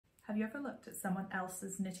Have you ever looked at someone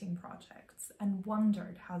else's knitting projects and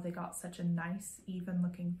wondered how they got such a nice, even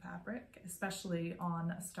looking fabric, especially on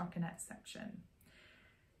a stockinette section?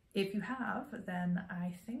 If you have, then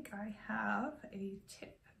I think I have a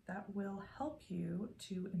tip that will help you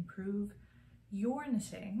to improve your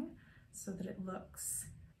knitting so that it looks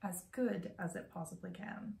as good as it possibly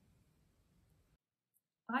can.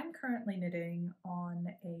 I'm currently knitting on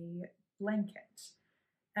a blanket.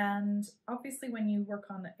 And obviously when you work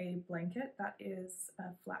on a blanket, that is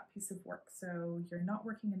a flat piece of work. So you're not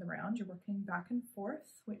working in the round, you're working back and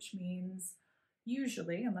forth, which means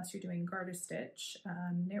usually, unless you're doing garter stitch,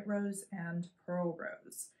 knit rows and purl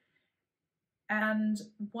rows. And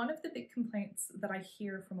one of the big complaints that I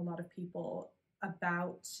hear from a lot of people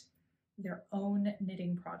about their own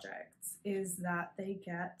knitting projects is that they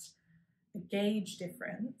get a gauge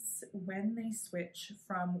difference when they switch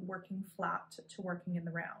from working flat to working in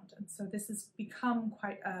the round. And so this has become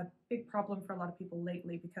quite a big problem for a lot of people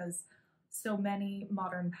lately because so many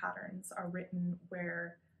modern patterns are written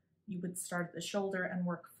where you would start at the shoulder and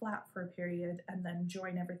work flat for a period and then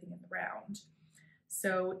join everything in the round.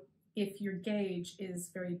 So if your gauge is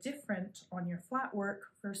very different on your flat work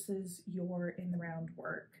versus your in the round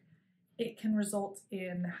work, it can result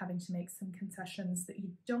in having to make some concessions that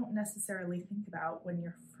you don't necessarily think about when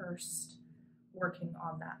you're first working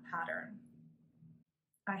on that pattern.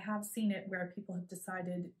 I have seen it where people have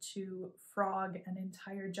decided to frog an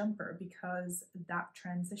entire jumper because that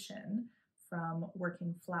transition from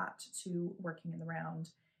working flat to working in the round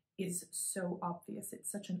is so obvious.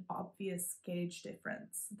 It's such an obvious gauge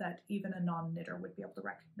difference that even a non-knitter would be able to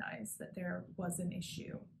recognize that there was an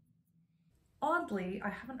issue. Oddly, I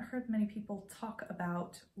haven't heard many people talk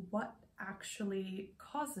about what actually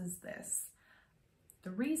causes this.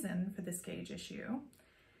 The reason for this gauge issue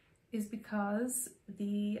is because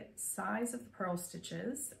the size of the purl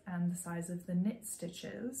stitches and the size of the knit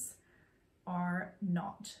stitches are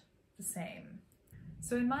not the same.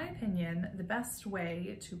 So in my opinion, the best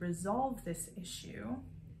way to resolve this issue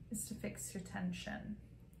is to fix your tension.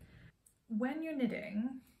 When you're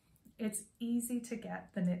knitting, it's easy to get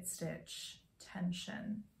the knit stitch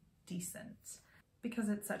tension decent because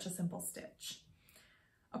it's such a simple stitch.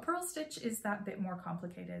 A purl stitch is that bit more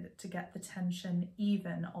complicated to get the tension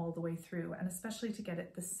even all the way through, and especially to get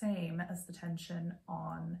it the same as the tension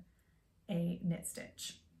on a knit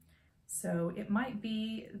stitch. So it might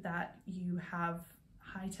be that you have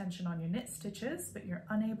high tension on your knit stitches, but you're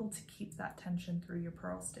unable to keep that tension through your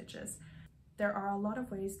purl stitches. There are a lot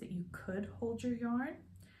of ways that you could hold your yarn.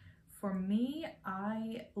 For me,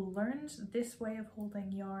 I learned this way of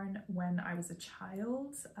holding yarn when I was a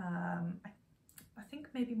child. I think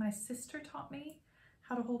maybe my sister taught me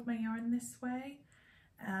how to hold my yarn this way,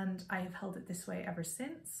 and I have held it this way ever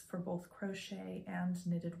since for both crochet and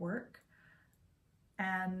knitted work.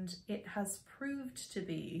 And it has proved to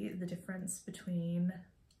be the difference between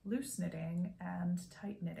loose knitting and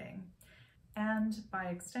tight knitting, and by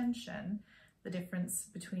extension, the difference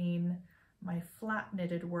between my flat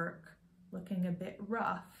knitted work looking a bit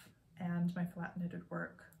rough and my flat knitted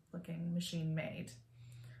work looking machine made.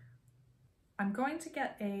 I'm going to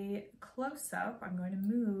get a close-up. I'm going to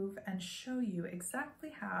move and show you exactly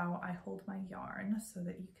how I hold my yarn so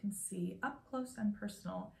that you can see up close and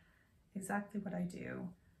personal exactly what I do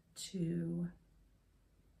to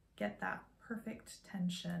get that perfect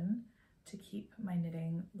tension to keep my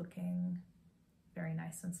knitting looking very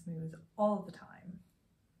nice and smooth all the time.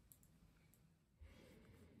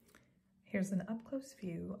 Here's an up-close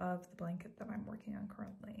view of the blanket that I'm working on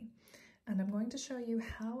currently, and I'm going to show you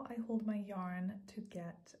how I hold my yarn to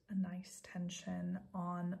get a nice tension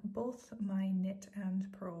on both my knit and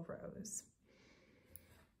purl rows.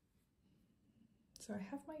 So I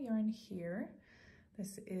have my yarn here.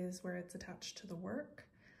 This is where it's attached to the work.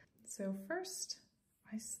 So first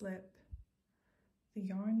I slip the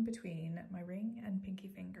yarn between my ring and pinky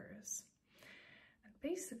fingers. And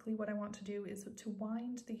basically what I want to do is to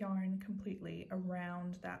wind the yarn completely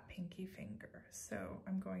around that pinky finger. So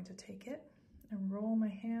I'm going to take it and roll my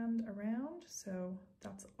hand around. So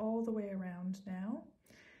that's all the way around now.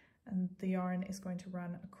 And the yarn is going to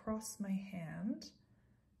run across my hand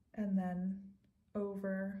and then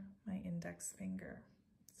over my index finger.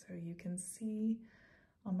 So you can see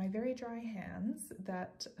on my very dry hands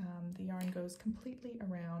that the yarn goes completely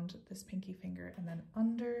around this pinky finger and then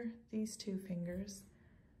under these two fingers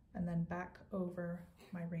and then back over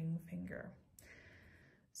my ring finger.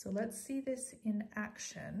 So let's see this in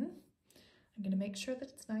action. I'm going to make sure that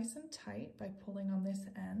it's nice and tight by pulling on this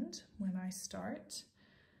end when I start.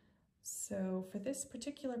 So for this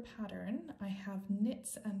particular pattern, I have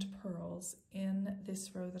knits and purls in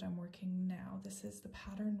this row that I'm working now. This is the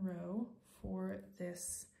pattern row for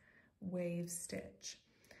this wave stitch.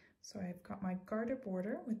 So I've got my garter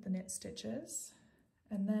border with the knit stitches,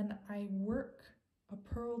 and then I work a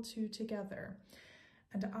purl two together.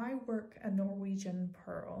 And I work a Norwegian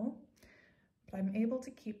purl, but I'm able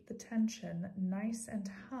to keep the tension nice and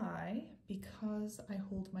high because I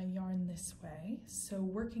hold my yarn this way. So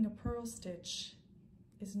working a purl stitch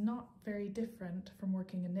is not very different from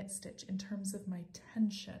working a knit stitch in terms of my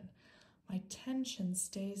tension. My tension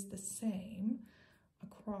stays the same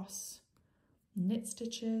across knit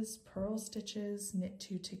stitches, purl stitches, knit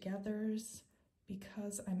two togethers,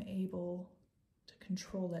 because I'm able to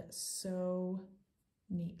control it so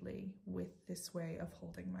neatly with this way of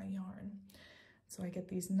holding my yarn. So I get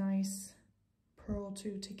these nice purl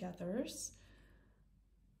two togethers,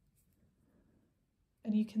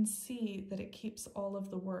 and you can see that it keeps all of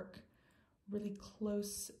the work really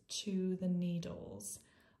close to the needles.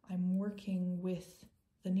 I'm working with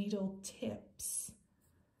the needle tips,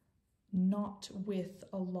 not with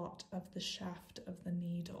a lot of the shaft of the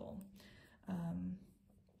needle.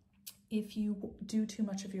 If you do too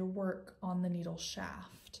much of your work on the needle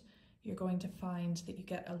shaft, you're going to find that you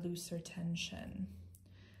get a looser tension.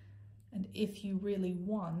 And if you really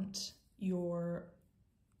want your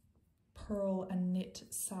purl and knit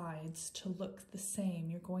sides to look the same,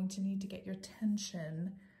 you're going to need to get your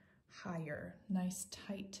tension higher. Nice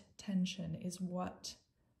tight tension is what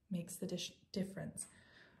makes the difference.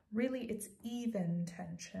 Really, it's even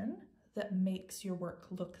tension that makes your work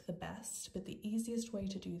look the best, but the easiest way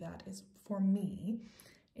to do that is, for me,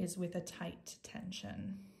 is with a tight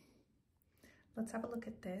tension. Let's have a look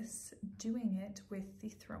at this, doing it with the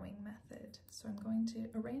throwing method. So I'm going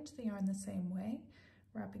to arrange the yarn the same way,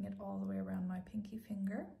 wrapping it all the way around my pinky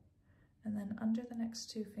finger, and then under the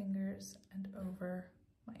next two fingers and over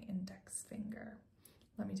my index finger.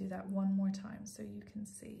 Let me do that one more time so you can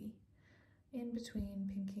see. In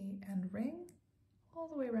between pinky and ring, all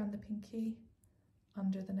the way around the pinky,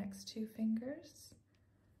 under the next two fingers,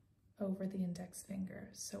 over the index finger.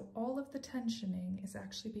 So all of the tensioning is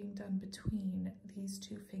actually being done between these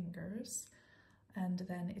two fingers, and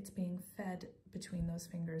then it's being fed between those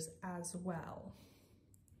fingers as well.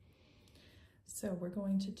 So we're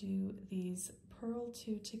going to do these purl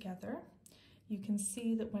two together. You can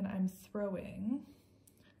see that when I'm throwing,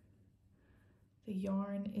 the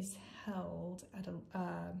yarn is held at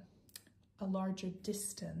a larger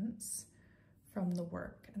distance from the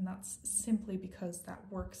work, and that's simply because that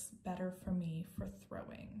works better for me for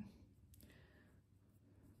throwing.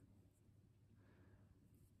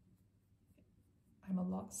 I'm a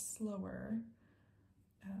lot slower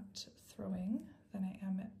at throwing than I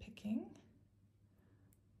am at picking.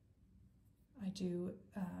 I do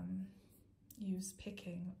use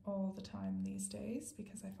picking all the time these days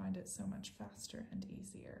because I find it so much faster and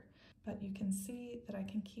easier. But you can see that I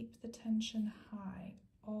can keep the tension high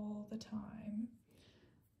all the time.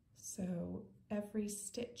 So every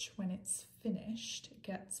stitch when it's finished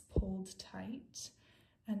gets pulled tight,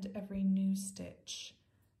 and every new stitch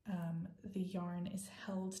the yarn is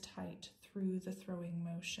held tight through the throwing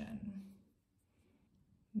motion.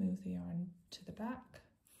 Move the yarn to the back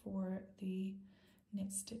for the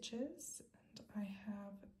knit stitches, and I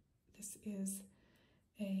have, this is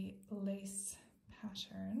a lace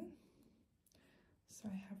pattern, so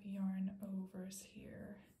I have yarn overs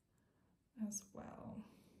here as well.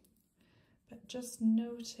 But just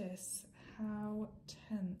notice how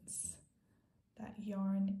tense that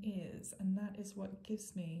yarn is, and that is what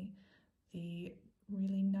gives me the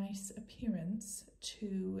really nice appearance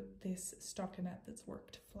to this stockinette that's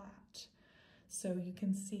worked flat. So you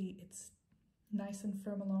can see it's nice and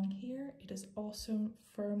firm along here. It is also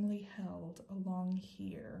firmly held along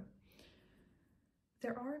here.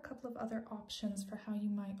 There are a couple of other options for how you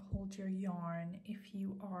might hold your yarn if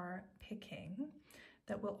you are picking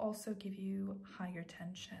that will also give you higher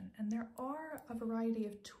tension. And there are a variety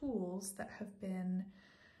of tools that have been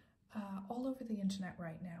all over the internet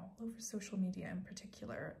right now, all over social media in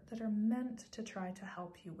particular, that are meant to try to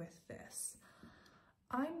help you with this.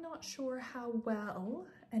 I'm not sure how well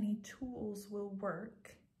any tools will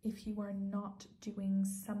work if you are not doing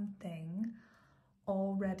something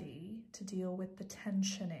already to deal with the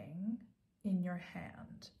tensioning in your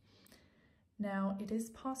hand. Now, it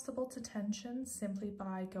is possible to tension simply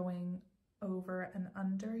by going over and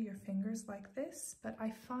under your fingers like this, but I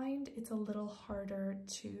find it's a little harder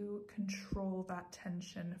to control that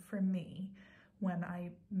tension for me when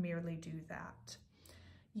I merely do that.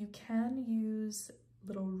 You can use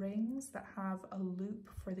little rings that have a loop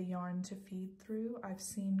for the yarn to feed through. I've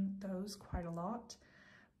seen those quite a lot,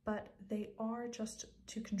 but they are just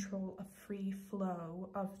to control a free flow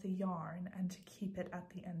of the yarn and to keep it at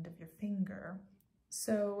the end of your finger.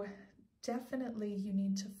 So definitely you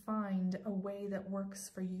need to find a way that works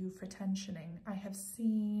for you for tensioning. I have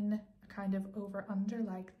seen a kind of over under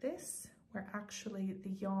like this, where actually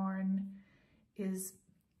the yarn is,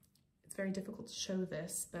 it's very difficult to show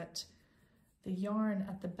this, but the yarn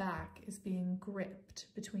at the back is being gripped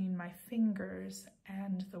between my fingers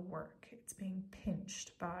and the work. It's being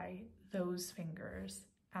pinched by those fingers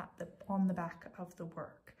on the back of the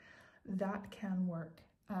work. That can work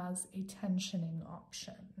as a tensioning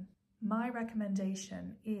option. My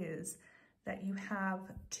recommendation is that you have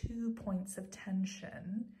 2 points of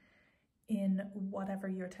tension in whatever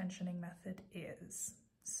your tensioning method is.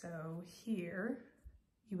 So here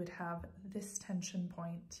you would have this tension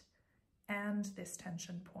point and this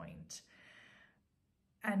tension point,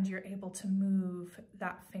 and you're able to move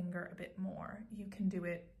that finger a bit more. You can do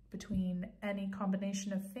it between any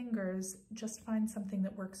combination of fingers. Just find something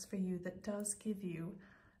that works for you that does give you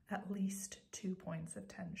at least 2 points of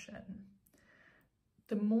tension.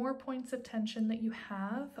 The more points of tension that you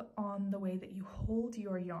have on the way that you hold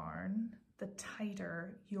your yarn, the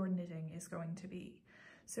tighter your knitting is going to be.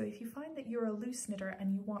 So if you find that you're a loose knitter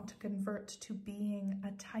and you want to convert to being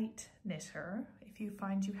a tight knitter, if you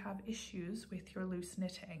find you have issues with your loose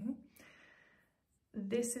knitting,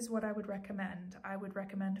 this is what I would recommend. I would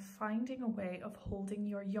recommend finding a way of holding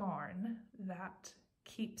your yarn that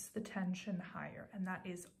keeps the tension higher, and that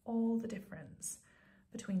is all the difference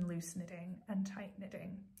between loose knitting and tight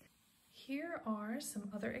knitting. Here are some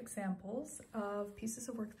other examples of pieces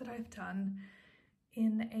of work that I've done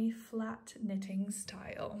in a flat knitting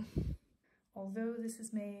style. Although this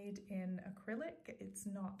is made in acrylic, it's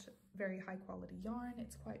not very high quality yarn,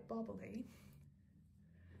 it's quite bobbly.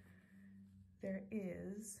 There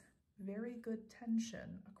is very good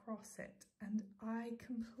tension across it, and I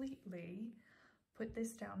completely put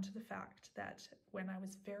this down to the fact that when I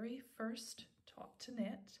was very first taught to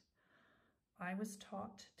knit, I was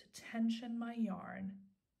taught to tension my yarn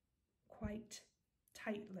quite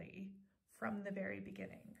tightly from the very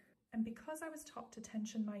beginning. And because I was taught to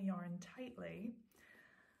tension my yarn tightly,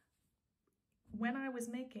 when I was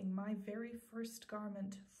making my very first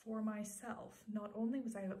garment for myself, not only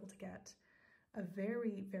was I able to get a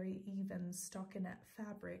very, very even stockinette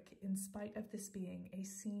fabric in spite of this being a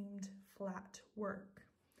seamed flat work,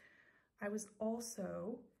 I was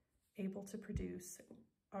also able to produce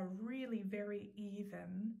a really very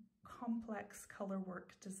even, complex color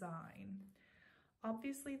work design.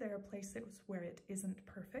 Obviously, there are places where it isn't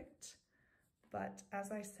perfect, but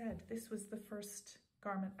as I said, this was the first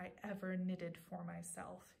garment I ever knitted for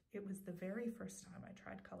myself. It was the very first time I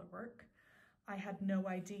tried color work. I had no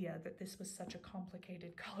idea that this was such a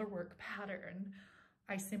complicated color work pattern.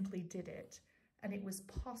 I simply did it, and it was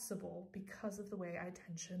possible because of the way I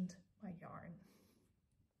tensioned my yarn.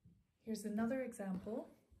 Here's another example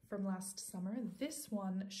from last summer. This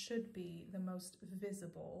one should be the most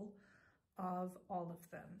visible of all of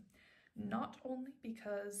them. Not only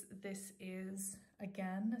because this is,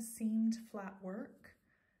 again, seamed flat work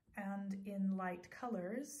and in light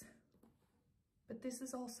colors, but this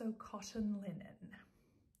is also cotton linen.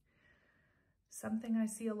 Something I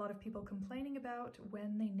see a lot of people complaining about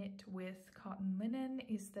when they knit with cotton linen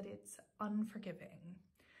is that it's unforgiving.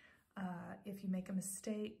 If you make a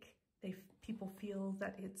mistake, people feel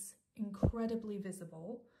that it's incredibly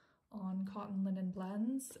visible on cotton linen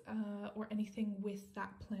blends or anything with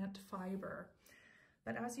that plant fiber.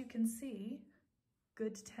 But as you can see,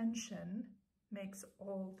 good tension makes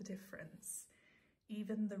all the difference.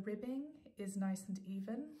 Even the ribbing is nice and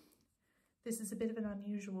even. This is a bit of an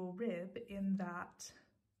unusual rib in that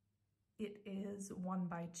it is 1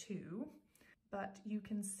 by 2, but you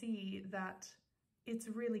can see that it's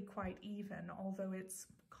really quite even, although it's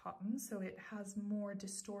cotton, so it has more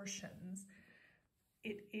distortions.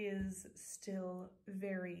 It is still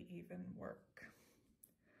very even work.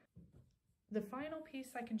 The final piece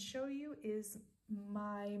I can show you is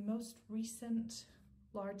my most recent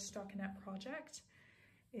large stockinette project.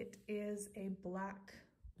 It is a black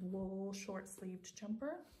wool short-sleeved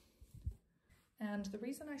jumper. And the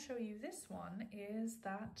reason I show you this one is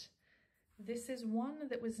that this is one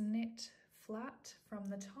that was knit flat from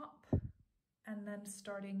the top, and then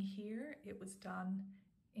starting here, it was done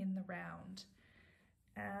in the round.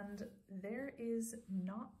 And there is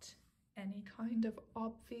not any kind of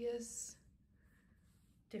obvious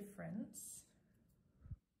difference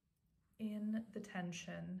in the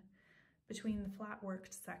tension between the flat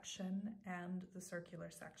worked section and the circular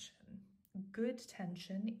section. Good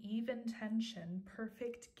tension, even tension,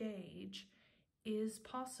 perfect gauge is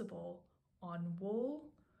possible on wool,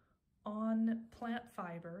 on plant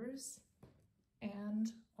fibers,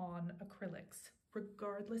 and on acrylics,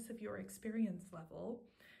 regardless of your experience level,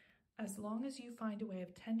 as long as you find a way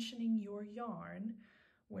of tensioning your yarn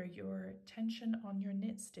where your tension on your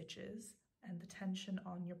knit stitches and the tension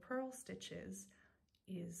on your purl stitches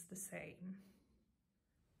is the same.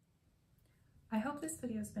 I hope this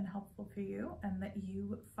video has been helpful for you and that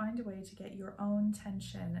you find a way to get your own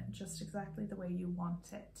tension just exactly the way you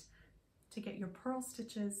want it, to get your purl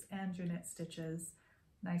stitches and your knit stitches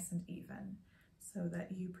nice and even so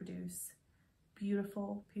that you produce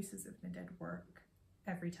beautiful pieces of knitted work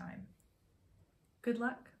every time. Good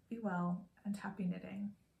luck, be well, and happy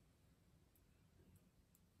knitting.